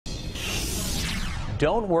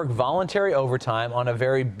don't work voluntary overtime on a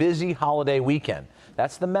very busy holiday weekend.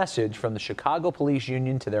 That's the message from the Chicago Police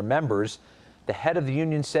Union to their members. The head of the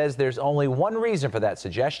union says there's only one reason for that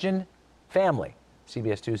suggestion: family.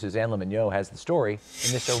 CBS 2's Suzanne Le Mignot has the story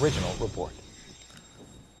in this original report.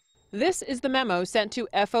 This is the memo sent to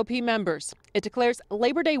FOP members. It declares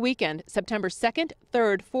Labor Day weekend, September 2nd,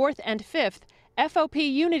 3rd, 4th, and 5th, FOP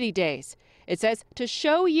Unity Days. It says to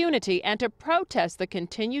show unity and to protest the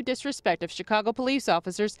continued disrespect of Chicago police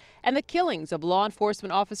officers and the killings of law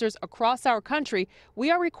enforcement officers across our country,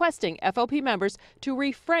 we are requesting FOP members to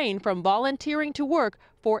refrain from volunteering to work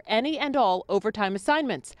for any and all overtime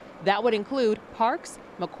assignments. That would include parks,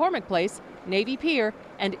 McCormick Place, Navy Pier,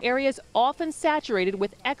 and areas often saturated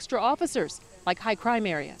with extra officers, like high crime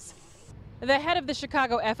areas. The head of the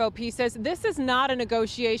Chicago FOP says this is not a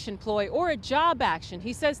negotiation ploy or a job action.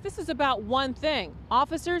 He says this is about one thing: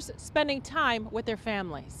 officers spending time with their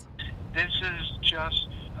families. This is just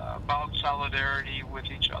about solidarity with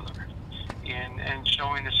each other and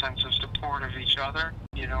showing a sense of support of each other.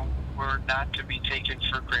 You know, we're not to be taken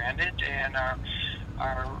for granted, and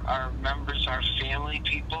our members are family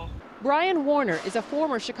people. Brian Warner is a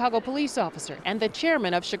former Chicago police officer and the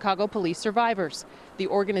chairman of Chicago Police Survivors. The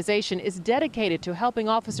organization is dedicated to helping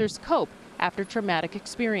officers cope after traumatic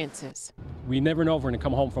experiences. We never know if we're going to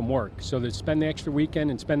come home from work, so to spend the extra weekend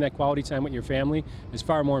and spend that quality time with your family is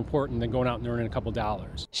far more important than going out and earning a couple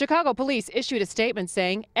dollars. Chicago police issued a statement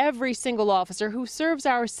saying every single officer who serves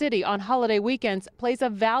our city on holiday weekends plays a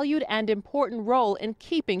valued and important role in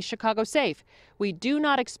keeping Chicago safe. We do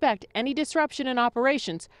not expect any disruption in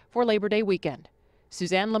operations for Labor Day weekend.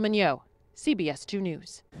 Suzanne Le Mignot, CBS 2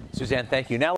 News. Suzanne, thank you. Now